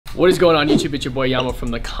What is going on YouTube? It's your boy Yamo from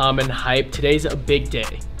the CommonHype. Today's a big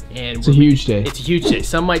day. And it's a huge day. It's a huge day.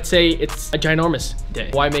 Some might say it's a ginormous day.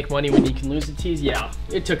 Why make money when you can lose the tees? Yeah,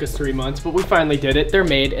 it took us 3 months, but we finally did it. They're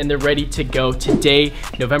made and they're ready to go today,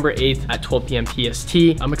 November 8th at 12 p.m.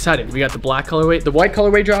 PST. I'm excited. We got the black colorway, the white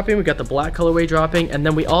colorway dropping, we got the black colorway dropping, and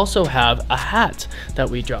then we also have a hat that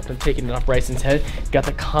we dropped. I'm taking it off Bryson's head. Got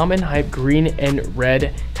the CommonHype green and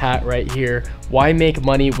red hat right here. Why make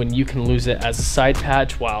money when you can lose it as a side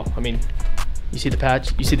patch? Wow, I mean, you see the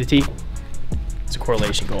patch, you see the tee? There's a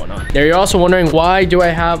correlation going on. Now you're also wondering, why do I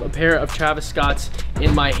have a pair of Travis Scott's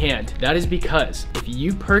in my hand? That is because if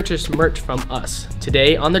you purchase merch from us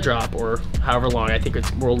today on the drop, or however long, I think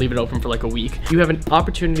we'll leave it open for like a week, you have an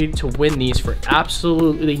opportunity to win these for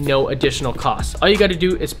absolutely no additional cost. All you got to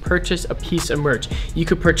do is purchase a piece of merch. You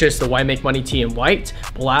could purchase the Why Make Money tee in white,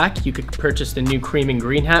 black, you could purchase the new cream and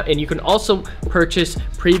green hat, and you can also purchase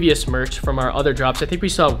previous merch from our other drops. I think we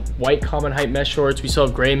saw white CommonHype mesh shorts, we saw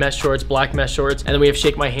gray mesh shorts, black mesh shorts, and then we have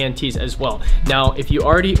Shake My Hand tees as well. Now, if you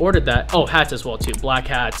already ordered that, oh, hats as well too, black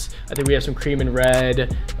hats. I think we have some cream and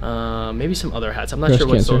red, maybe some other hats. I'm not sure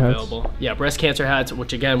what's still available. Yeah, breast cancer hats,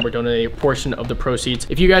 which again, we're donating a portion of the proceeds.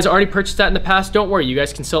 If you guys already purchased that in the past, don't worry, you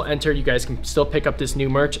guys can still enter, you guys can still pick up this new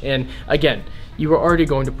merch. And again, you were already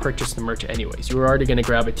going to purchase the merch anyways. You were already going to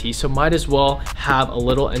grab a tee, so might as well have a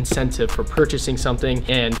little incentive for purchasing something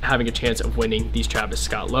and having a chance of winning these Travis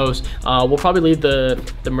Scott lows. We'll probably leave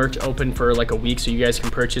the merch open for like a week so you guys can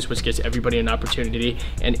purchase, which gives everybody an opportunity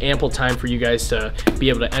and ample time for you guys to be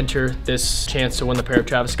able to enter this chance to win the pair of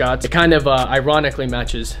Travis Scotts. It kind of ironically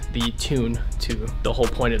matches the tune to the whole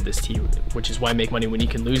point of this tee, which is why make money when you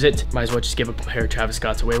can lose it. Might as well just give a pair of Travis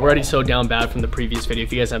Scotts away. We're already so down bad from the previous video.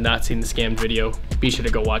 If you guys have not seen the scammed video, be sure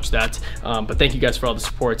to go watch that. But thank you guys for all the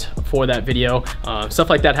support for that video. Stuff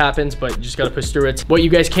like that happens, but you just gotta push through it. What you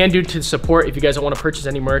guys can do to support, if you guys don't want to purchase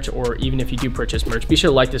any merch, or even if you do purchase merch, be sure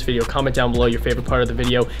to like this video, comment down below your favorite part of the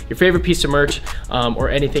video, your favorite piece of merch, or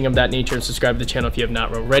anything of that nature, and subscribe to the channel if you have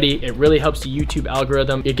not already. It really helps the YouTube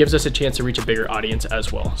algorithm. It gives us a chance to reach a bigger audience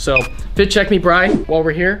as well. So fit check me, Bri, while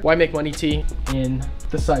we're here. Why Make Money tee in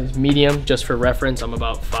the size medium, just for reference. I'm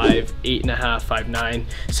about 5'8.5", 5'9",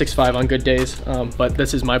 6'5" on good days, but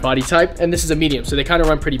this is my body type, and this is a medium, so they kind of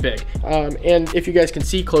run pretty big. And if you guys can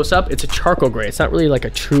see close up, it's a charcoal gray. It's not really like a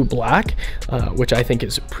true black, which I think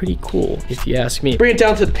is pretty cool if you ask me. Bring it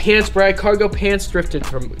down to the pants, Brad. Cargo pants thrifted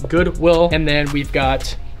from Goodwill, and then we've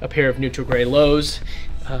got a pair of neutral gray lows.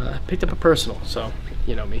 Picked up a personal, so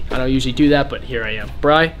you know me. I don't usually do that, but here I am.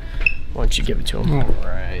 Bri, why don't you give it to him? All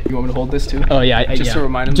right. You want me to hold this too? Oh yeah, just to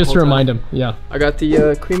remind him. Just to remind him. Yeah. I got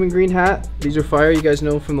the cream and green hat. These are fire. You guys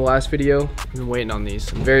know from the last video. I've been waiting on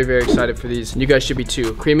these. I'm very, very excited for these. And you guys should be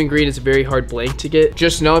too. Cream and green is a very hard blank to get.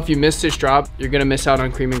 Just know if you miss this drop, you're gonna miss out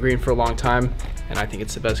on cream and green for a long time. And I think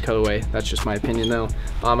it's the best colorway. That's just my opinion though.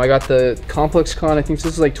 I got the Complex Con, I think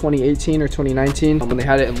this is like 2018 or 2019. When they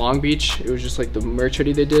had it in Long Beach, it was just like the merch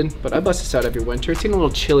hoodie they did. But I bust this out every winter. It's getting a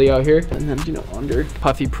little chilly out here. And then, you know, under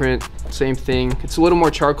puffy print, same thing. It's a little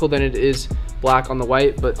more charcoal than it is black on the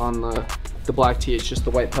white, but on the black tee, it's just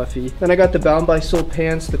the white puffy. Then I got the Bound by Soul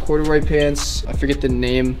pants, the corduroy pants. I forget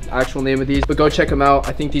the actual name of these, but go check them out.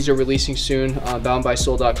 I think these are releasing soon on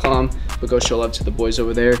boundbysoul.com, but go show love to the boys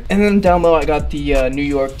over there. And then down low, I got the New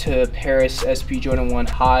York to Paris SP Jordan 1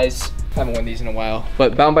 highs. I haven't worn these in a while.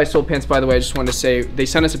 But Bound by Soul pants, by the way, I just wanted to say, they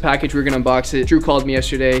sent us a package, we were gonna unbox it. Drew called me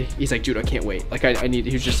yesterday. He's like, dude, I can't wait. Like, he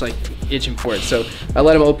was just like itching for it. So I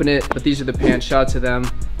let him open it, but these are the pants. Shout out to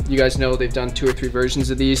them. You guys know they've done 2 or 3 versions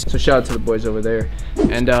of these. So shout out to the boys over there.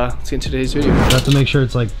 And let's get into today's video. You have to make sure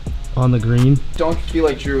it's like on the green. Don't be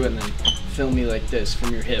like Drew and then film me like this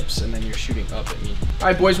from your hips and then you're shooting up at me. All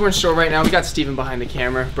right, boys, we're in store right now. We got Steven behind the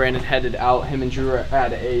camera. Brandon headed out. Him and Drew are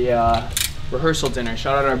at a rehearsal dinner.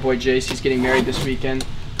 Shout out to our boy Jace. He's getting married this weekend.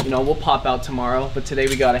 You know, we'll pop out tomorrow, but today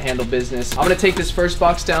we gotta handle business. I'm gonna take this first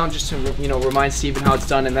box down just to, you know, remind Steven how it's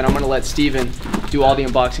done, and then I'm gonna let Steven do all the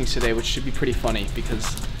unboxings today, which should be pretty funny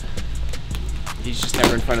because he's just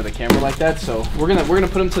never in front of the camera like that. So we're gonna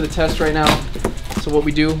put him to the test right now. So what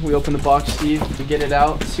we do, we open the box, Steve, we get it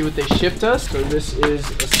out, see what they shipped us. So this is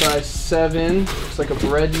a size 7. It's like a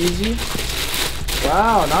bread Yeezy.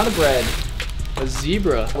 Wow, not a bread, a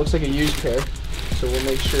zebra. Looks like a used pair. So we'll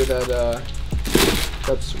make sure that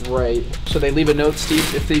that's right. So they leave a note,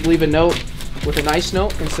 Steve. If they leave a note with a nice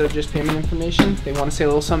note instead of just payment information, they want to say a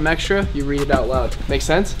little something extra, you read it out loud. Make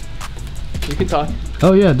sense? You can talk.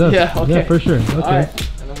 Oh yeah, it does. Yeah, okay. Yeah, for sure. Okay. All right.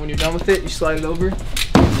 And then when you're done with it, you slide it over.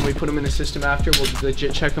 And we put them in the system after. We'll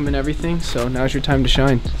legit check them and everything. So now's your time to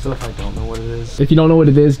shine. So if I don't know what it is. If you don't know what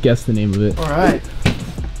it is, guess the name of it. All right.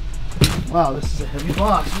 Wow, this is a heavy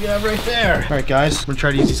box we have right there. All right, guys, I'm gonna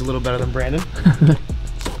try to use these a little better than Brandon.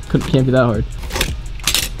 Can't be that hard.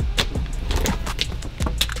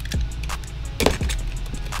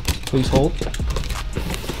 Please hold.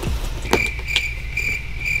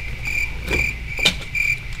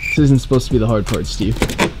 This isn't supposed to be the hard part, Steve.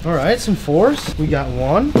 All right, some 4s. We got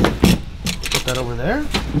 1. Put that over there.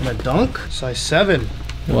 And a dunk, size 7.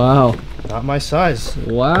 Wow. Not my size.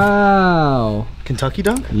 Wow. Kentucky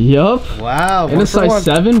dunk? Yup. Wow. And a size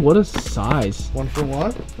 7? What a size. 1 for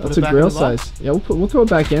 1. That's a grail size. Yeah, we'll throw it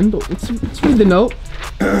back in, but let's read the note.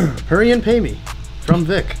 Hurry and pay me. From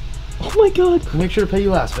Vic. Oh my god. We'll make sure to pay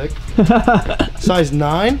you last, Vic. Size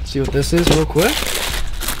 9. See what this is real quick.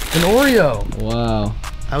 An Oreo. Wow.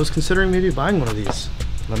 I was considering maybe buying one of these.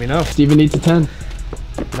 Let me know. Steven needs a 10.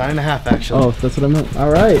 9.5 actually. Oh, that's what I meant. All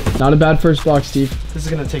right. Not a bad first box, Steve. This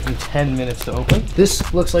is gonna take me 10 minutes to open.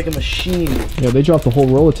 This looks like a machine. Yeah, they dropped the whole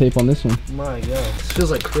roll of tape on this one. My god, this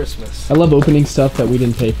feels like Christmas. I love opening stuff that we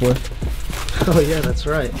didn't pay for. Oh yeah, that's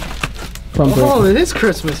right. From Oh, it is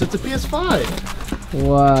Christmas. It's a PS5.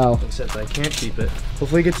 Wow. Except I can't keep it.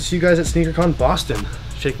 Hopefully I get to see you guys at SneakerCon Boston.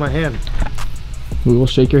 Shake my hand. We will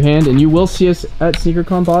shake your hand, and you will see us at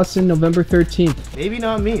SneakerCon Boston November 13th. Maybe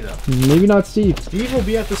not me though. Maybe not Steve. Steve will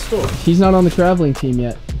be at the store. He's not on the traveling team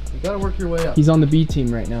yet. You gotta work your way up. He's on the B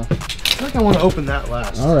team right now. I feel like I want to open that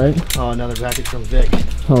last. All right. Oh, another package from Vic.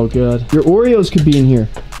 Oh god. Your Oreos could be in here.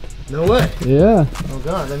 No way. Yeah. Oh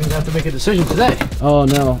god, that means I have to make a decision today. Oh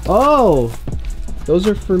no. Oh! Those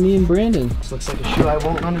are for me and Brandon. This looks like a shoe I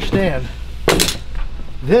won't understand.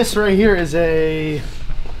 This right here is a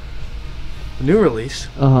new release.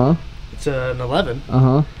 Uh-huh. It's an 11.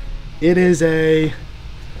 Uh-huh. It is a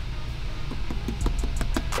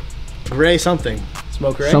gray something.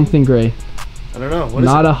 Smoke gray? Something gray. I don't know. What is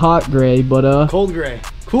Not it? a hot gray, but a Cold gray.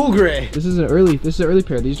 Cool gray. This is an early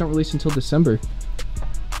pair. These don't release until December.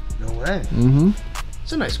 No way. Mm-hmm.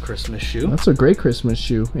 It's a nice Christmas shoe. That's a great Christmas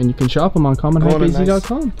shoe. And you can shop them on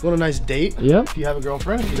CommonHypeAZ.com. Go on a nice date. Yep. If you have a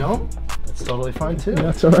girlfriend, if you don't, that's totally fine too.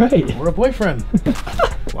 That's all right. Or a boyfriend.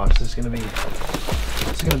 Watch, this is gonna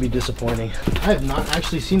be disappointing. I have not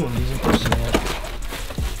actually seen one of these in person yet.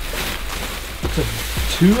 It's a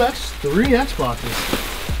 2X, 3X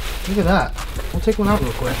boxes. Look at that. We'll take one out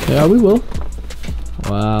real quick. Yeah, we will.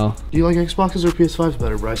 Wow. Do you like Xboxes or PS5s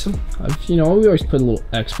better, Bryson? You know, we always put a little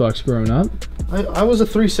Xbox growing up. I was a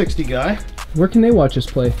 360 guy. Where can they watch us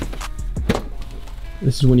play?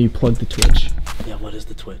 This is when you plug the Twitch. Yeah, what is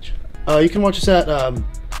the Twitch? You can watch us at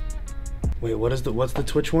wait, what's the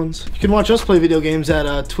Twitch ones? You can watch us play video games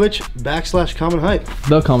at Twitch/CommonHype.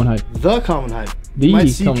 The CommonHype. The CommonHype. The You might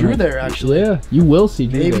see CommonHype. Drew there actually. Yeah, you will see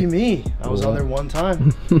Drew Maybe there. me. I was on there one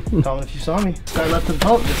time. Comment if you saw me. This guy left a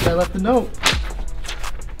note. This guy left a note.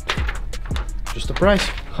 Just the price.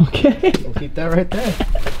 Okay. We'll keep that right there.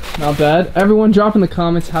 Not bad. Everyone drop in the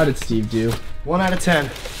comments, how did Steve do? 1 out of 10.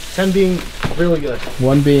 10 being really good.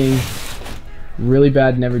 1 being really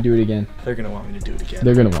bad, never do it again. They're gonna want me to do it again.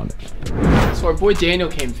 They're gonna want it. So our boy Daniel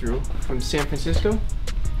came through from San Francisco.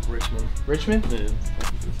 Richmond? Yeah.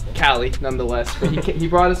 Cali, nonetheless. But he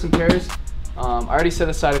brought us some pairs. I already set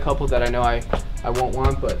aside a couple that I know I won't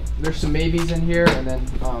want, but there's some maybes in here, and then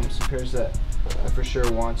some pairs that I for sure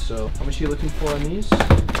want. So how much are you looking for on these?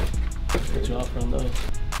 What you offer on those?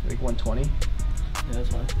 Like 120. Yeah, that's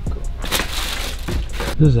fine. Cool.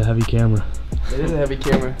 This is a heavy camera. It is a heavy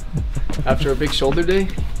camera. After a big shoulder day,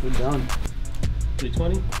 we're done.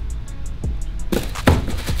 320?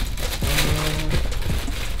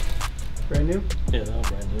 Brand new? Yeah, that was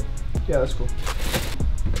brand new. Yeah, that's cool.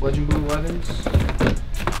 Legend Blue 11s.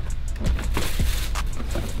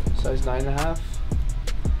 Size 9.5.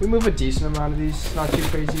 We move a decent amount of these, not too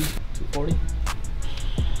crazy. 240?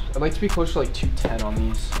 I'd like to be close to like 210 on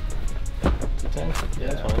these. 210? Yeah,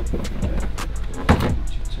 that's fine.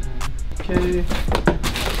 210. Okay.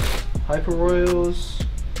 Hyper Royals.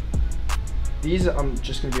 These, I'm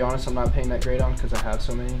just gonna be honest, I'm not paying that great on because I have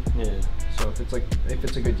so many. Yeah. So if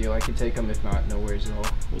it's a good deal, I can take them. If not, no worries at all.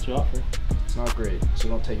 What you offer? It's not great, so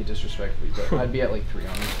don't take it disrespectfully. But I'd be at like 3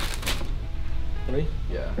 on them. 3?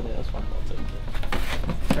 Yeah. Yeah, that's fine. I'll take it.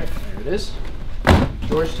 Alright, there it is.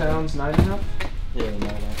 Georgetown's 9.5. Yeah, no.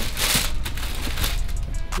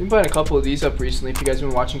 We've been buying a couple of these up recently. If you guys have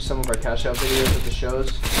been watching some of our cash out videos at the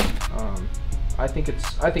shows, I think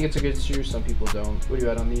it's a good shoe. Some people don't. What are you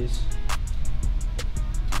at on these?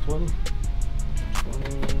 20? 20.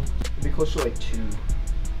 It'd be close to like 2.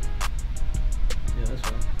 Yeah, that's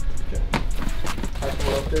fine. Okay. Hyper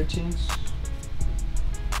Royal 13s.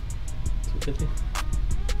 250?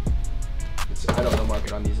 I don't know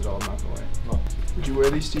market on these at all. I'm not gonna lie. No. Would you wear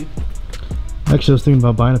these, Steve? Actually, I was thinking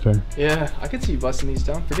about buying a pair. Yeah, I could see you busting these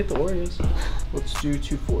down. Forget the Oreos. Let's do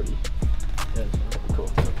 240. Yeah, Cool.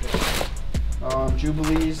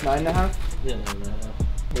 Jubilees 9.5. yeah, no.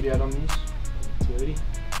 What do you add on these? 280.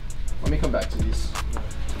 Let me come back to these.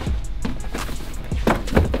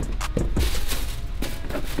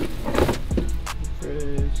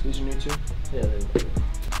 These are new too. Yeah,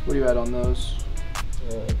 What do you add on those?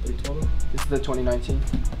 320. This is the 2019.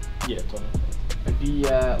 Yeah, 20. I'd be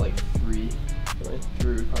at like 3. Right?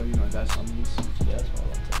 3 would probably be my best on these. Yeah, that's what I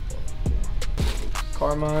like.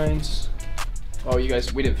 Carmines. Oh, you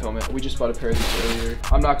guys, we didn't film it. We just bought a pair of these earlier.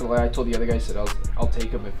 I'm not gonna lie, I told the other guy, I said I'll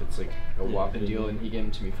take them if it's like a whopping deal, and he gave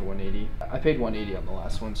them to me for 180. I paid 180 on the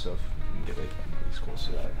last one, so if you can get like at least close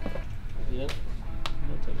to that. Yeah,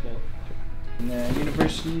 I'll take that. And then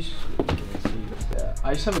universities. Yeah,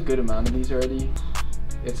 I just have a good amount of these already.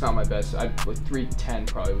 It's not my best. Like 310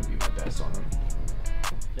 probably would be my best on them.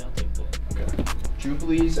 Yeah, I'll take that. Okay.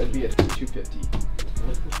 Jubilees, I'd be at 250.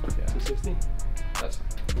 Yeah. 260? That's fine.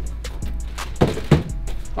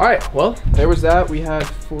 All right, well, there was that. We had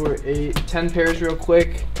 10 pairs real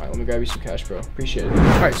quick. All right, let me grab you some cash, bro. Appreciate it.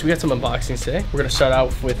 All right, so we got some unboxings today. We're gonna start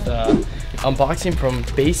out with unboxing from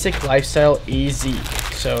Basic Lifestyle AZ.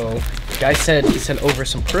 So the guy said he sent over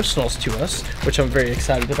some personals to us, which I'm very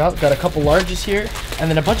excited about. Got a couple larges here, and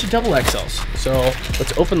then a bunch of double XLs. So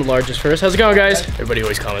let's open the largest first. How's it going, guys? Everybody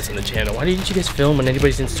always comments on the channel. Why didn't you guys film when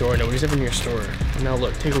anybody's in store? Nobody's ever in your store. Now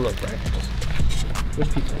look, take a look, right?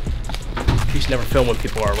 Where's people? You should never film when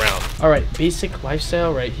people are around. All right, Basic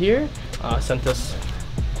Lifestyle right here. Sent us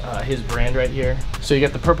his brand right here. So you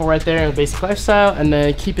got the purple right there and Basic Lifestyle, and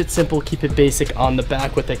then keep it simple, keep it basic on the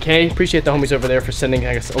back with a K. Appreciate the homies over there for sending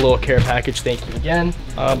us a little care package. Thank you again.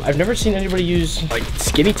 I've never seen anybody use like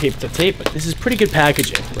skinny tape to tape, but this is pretty good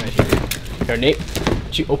packaging right here. Here, Nate, why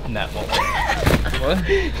don't you open that one?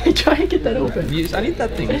 What? Try and get that open. I need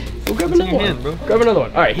that thing. Go grab another one. Hand, bro. Grab another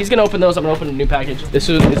one. All right, he's gonna open those. I'm gonna open a new package. This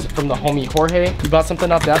is from the homie Jorge. You bought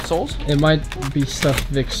something off that Souls? It might be stuff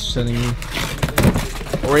Vic's sending me.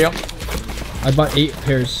 Oreo? I bought 8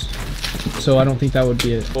 pairs, so I don't think that would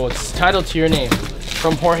be it. Well, it's titled to your name.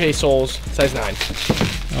 From Jorge Souls, size 9.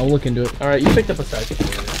 I'll look into it. All right, you picked up a size.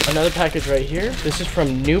 Another package right here. This is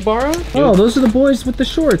from New Barra. Oh, those are the boys with the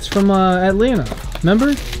shorts from Atlanta. Remember?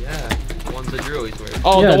 Yeah, the ones that Drew always wears.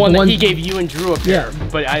 Oh, Yeah, the one the that he ones- gave you and Drew a pair, Yeah.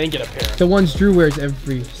 but I didn't get a pair. The ones Drew wears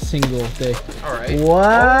every single day. All right.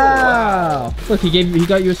 Wow. Look, he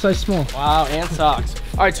got you a size small. Wow, and socks.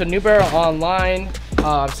 All right, so New Barra online.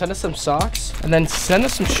 Send us some socks, and then send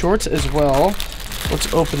us some shorts as well.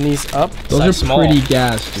 Let's open these up. Those Size are small. pretty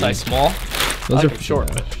gas, dude. Size small. Those I like are them short.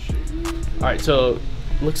 But... All right, so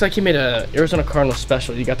looks like he made a Arizona Cardinals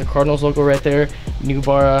special. You got the Cardinals logo right there. New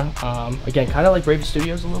Barra. Again, kind of like Brave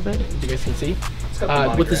Studios a little bit. As you guys can see.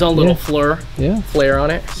 With his own little flair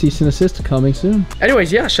on it. Cease and assist coming soon.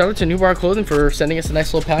 Anyways, yeah, shout out to New Bar Clothing for sending us a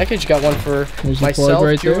nice little package. Got one for There's the plug myself,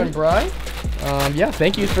 right Drew, there. and Bri. Yeah,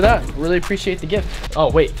 thank you for that. Really appreciate the gift. Oh,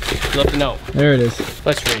 wait, you left a note. There it is.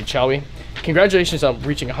 Let's read, shall we? Congratulations on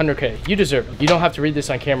reaching 100K. You deserve it. You don't have to read this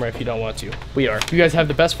on camera if you don't want to. We are. You guys have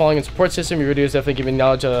the best following and support system. Your videos definitely giving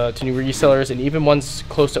knowledge to new resellers, and even ones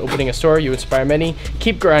close to opening a store. You inspire many.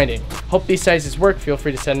 Keep grinding. Hope these sizes work. Feel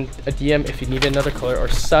free to send a DM if you need another color or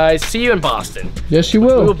size. See you in Boston. Yes, you We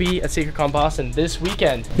will will. be at SecretCon Boston this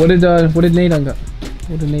weekend. What did Nate got? What did Nate All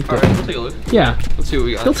get? right, we'll take a look. Yeah, Let's see what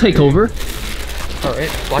we got. he'll take over. All right,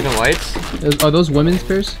 black and whites. Are those women's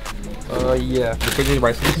pairs? Yeah. The Piggy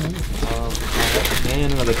Bryson.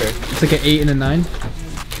 And another pair. It's like an 8 and a 9. Yep.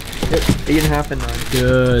 8.5 and 9.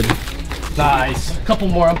 Good. Nice. A couple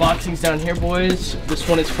more unboxings down here, boys. This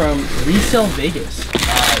one is from Resell Vegas.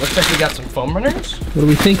 Looks like we got some foam runners. What are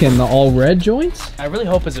we thinking? The all red joints? I really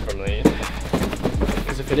hope it's from Lee.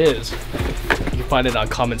 Because if it is, you can find it on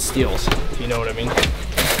Common Steals, if you know what I mean.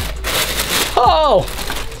 Oh!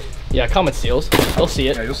 Yeah, Common Steals. You'll see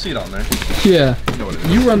it. Yeah, you'll see it on there. Yeah. You know what it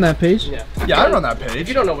is. You run that page? Yeah. Yeah, I run that If page.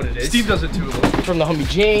 you don't know what it is. Steve does it too. From the homie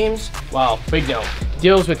James. Wow, big deal.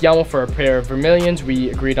 Deals with Yamo for a pair of Vermilions. We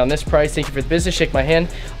agreed on this price. Thank you for the business. Shake my hand.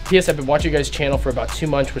 P.S. I've been watching you guys' channel for about 2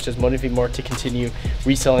 months, which has motivated me more to continue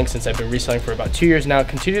reselling since I've been reselling for about 2 years now.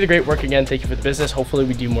 Continue the great work again. Thank you for the business. Hopefully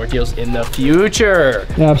we do more deals in the future.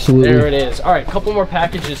 Absolutely. There it is. All right, couple more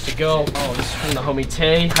packages to go. Oh, this is from the homie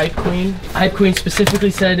Tay, Hype Queen. Hype Queen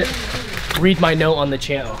specifically said, read my note on the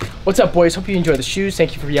channel. What's up, boys? Hope you enjoy the shoes.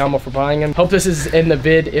 Thank you for Yamo for buying them. Hope this is in the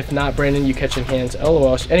vid. If not, Brandon, you catching hands.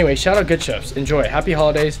 LOL. Anyway, shout out Good Chefs. Enjoy. Happy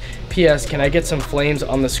holidays. P.S. Can I get some flames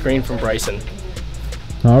on the screen from Bryson?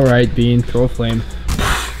 All right, Bean. Throw a flame.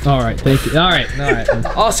 All right, thank you. All right, all right.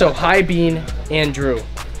 Also, hi, Bean and Drew.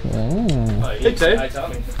 Oh. Hey, Tay. Hi,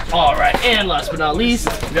 Tommy. All right, and last but not least,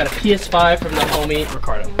 we got a PS5 from the homie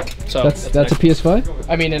Ricardo. So That's a PS5?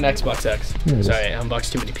 I mean an Xbox X. Sorry, I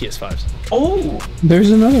unboxed too many PS5s. Oh,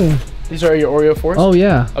 There's another one. these are your Oreo 4s? Oh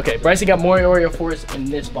yeah. Okay, Bryson got more Oreo 4s in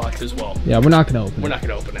this box as well. Yeah, we're not gonna open it. We're not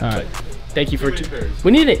gonna open it. All But right. thank you for.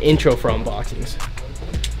 We need an intro for unboxings.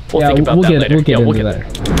 We'll Yeah, think about we'll that get- later. we'll get yeah, we'll into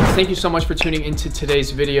get that. there. Thank you so much for tuning into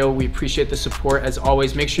today's video. We appreciate the support as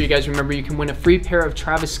always. Make sure you guys remember you can win a free pair of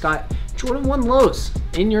Travis Scott Jordan 1 lows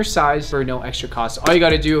in your size for no extra cost. All you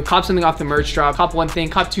gotta do, cop something off the merch drop, cop one thing,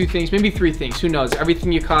 cop two things, maybe three things, who knows?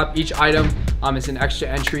 Everything you cop, each item is an extra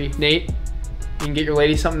entry. Nate, you can get your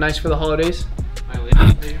lady something nice for the holidays. My lady.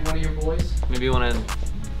 Maybe one of your boys. Maybe one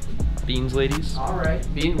of Bean's ladies. All right,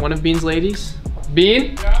 Bean, one of Bean's ladies.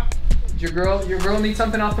 Bean? Yeah. Your girl needs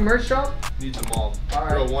something off the merch drop? Needs them all. All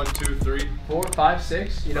right. Girl 1, 2, 3. 4, 5,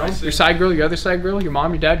 6, you know, 5, 6. your side girl, your other side girl, your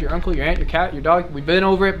mom, your dad, your uncle, your aunt, your cat, your dog. We've been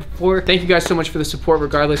over it before. Thank you guys so much for the support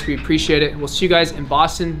regardless. We appreciate it. We'll see you guys in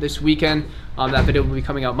Boston this weekend. That video will be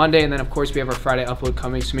coming out Monday, and then of course we have our Friday upload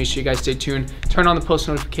coming, so make sure you guys stay tuned. Turn on the post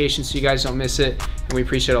notifications so you guys don't miss it, and we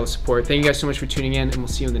appreciate all the support. Thank you guys so much for tuning in, and we'll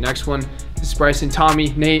see you in the next one. This is Bryson, Tommy,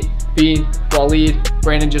 Nate, Bean, Waleed,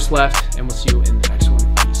 Brandon just left, and we'll see you in the next one.